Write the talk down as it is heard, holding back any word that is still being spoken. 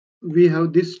we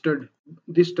have this stud.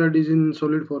 This stud is in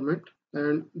solid format,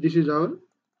 and this is our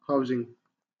housing.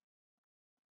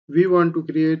 We want to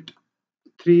create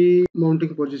three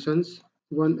mounting positions,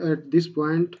 one at this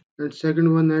point and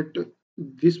second one at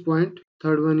this point,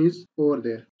 third one is over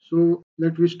there. So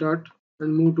let we start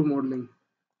and move to modeling.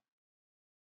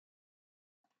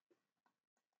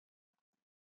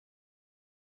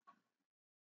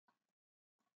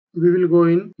 We will go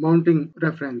in mounting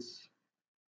reference.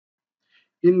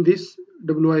 In this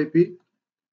WIP,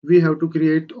 we have to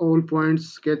create all points,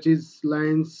 sketches,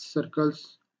 lines,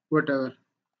 circles, whatever.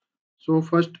 So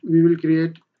first we will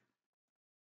create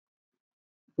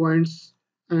points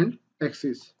and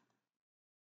axes.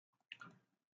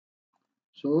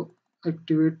 So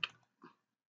activate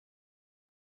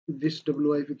this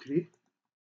WIP3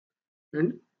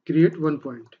 and create one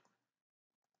point.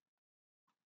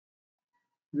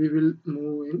 We will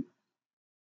move in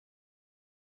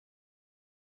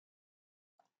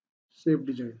shape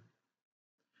design.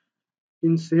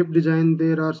 In shape design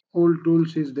there are all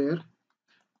tools is there,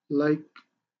 like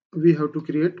we have to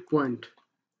create point.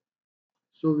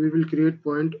 So we will create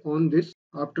point on this.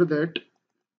 After that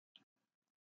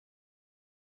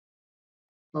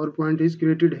our point is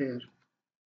created here.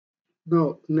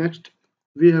 Now next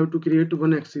we have to create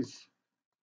one axis.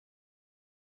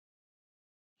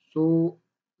 So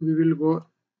we will go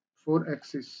for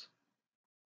axis.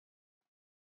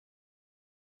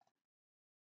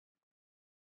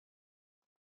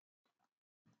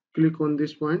 Click on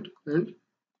this point and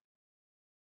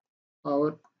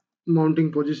our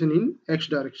mounting position in X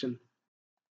direction.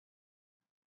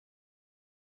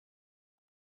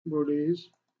 Body is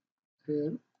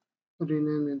here.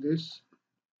 Rename this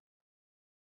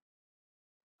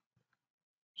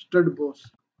stud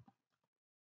boss.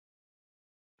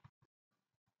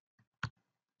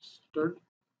 Stud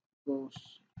boss.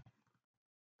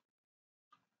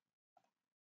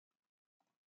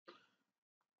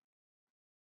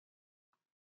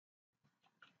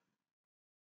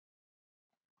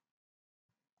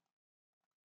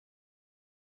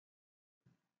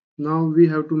 Now we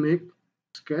have to make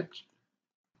sketch.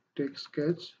 Take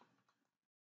sketch.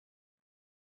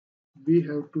 We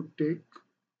have to take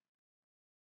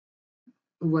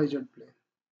YZ plane.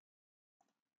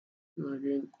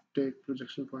 Again take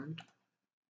projection point.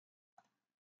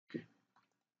 Okay.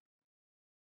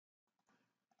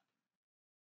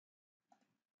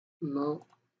 Now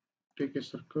take a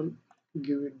circle.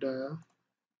 Give it dia.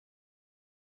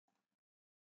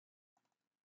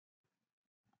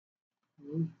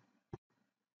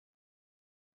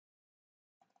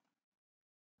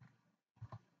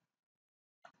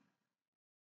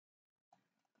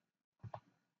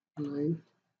 9.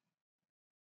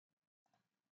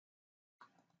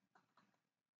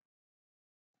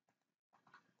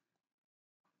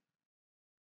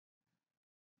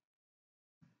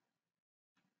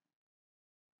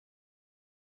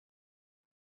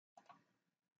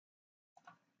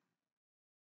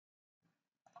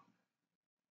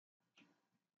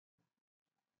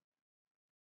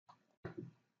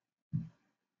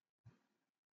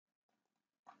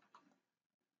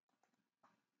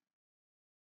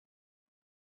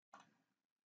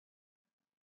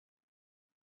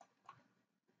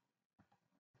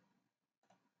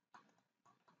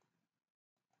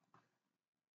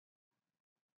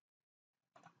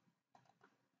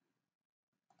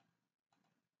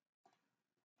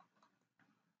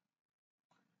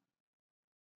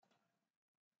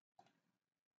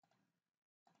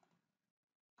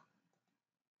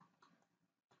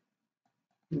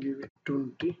 Give it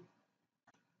 20.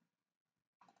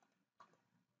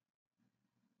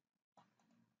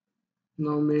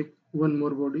 Now make one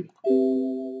more body.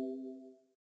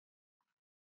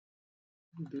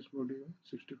 This body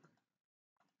 65.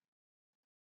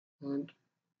 And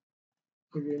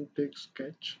again take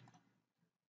sketch.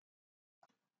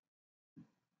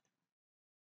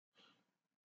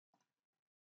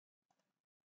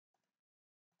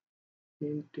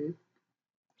 Again take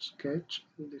sketch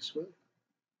this one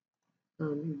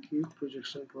and give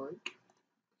projection point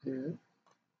here.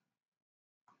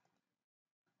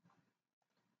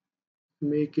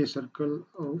 Make a circle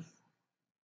of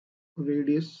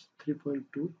radius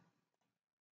 3.2.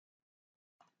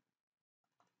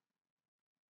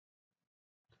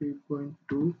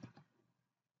 3.2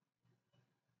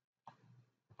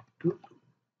 to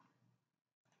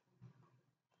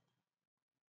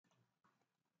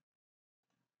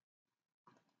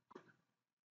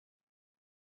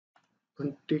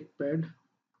and take pad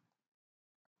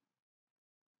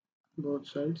both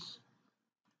sides.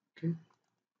 Okay.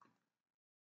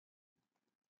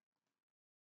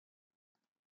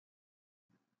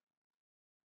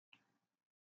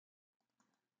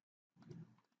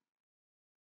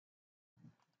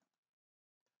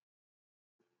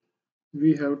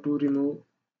 we have to remove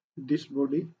this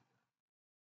body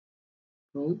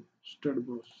from stud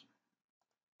boss.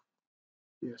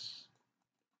 Yes,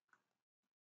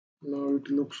 now it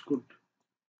looks good.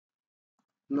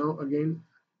 Now again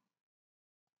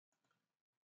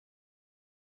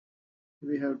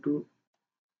we have to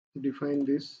define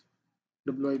this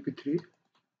WIP3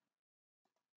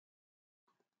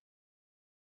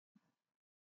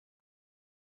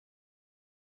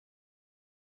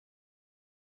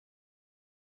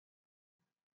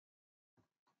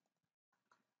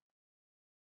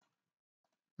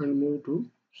 and move to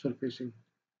surfacing.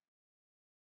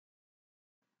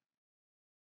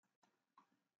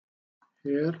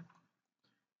 Here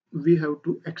we have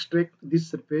to extract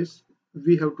this surface.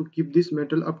 We have to keep this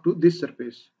metal up to this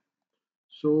surface.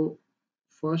 So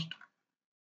first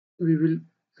we will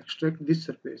extract this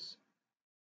surface.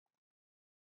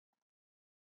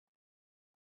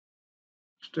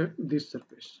 Extract this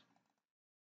surface.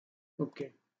 Okay.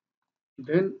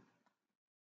 Then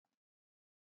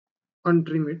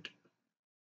untrim it.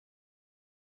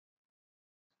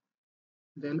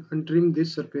 Then untrim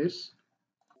this surface.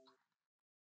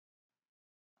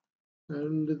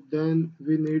 And then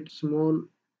we need small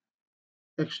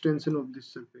extension of this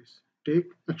surface. Take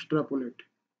extrapolate.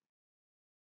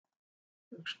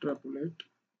 Extrapolate.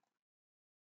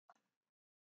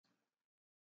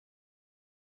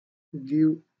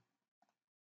 Give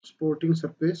sporting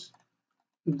surface.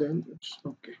 Then it's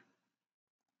okay.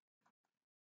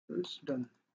 It's done.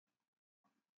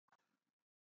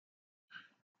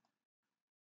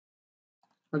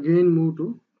 Again move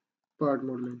to part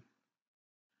modeling.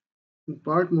 In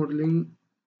part modeling,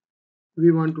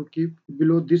 we want to keep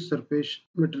below this surface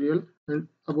material, and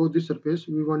above this surface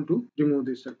we want to remove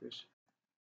this surface.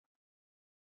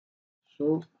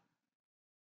 So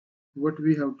what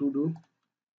we have to do,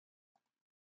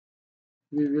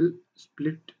 we will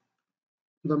split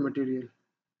the material.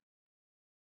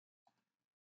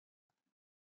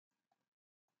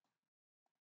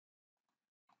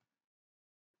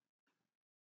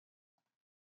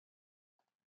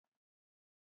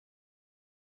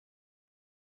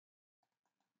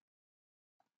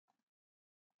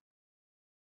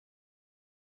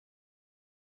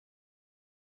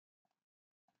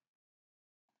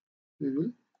 We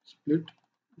will split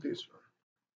this one,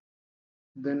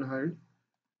 then hide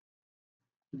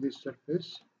this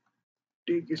surface.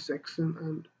 Take a section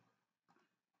and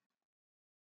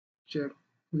check.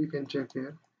 We can check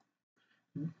here.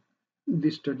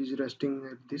 This stud is resting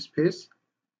at this face,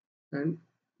 and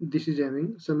this is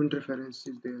having some interference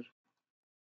is there.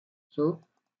 So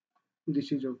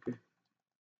this is okay.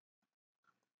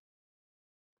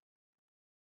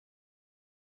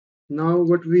 Now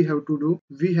what we have to do,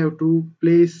 we have to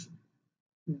place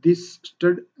this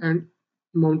stud and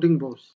mounting boss.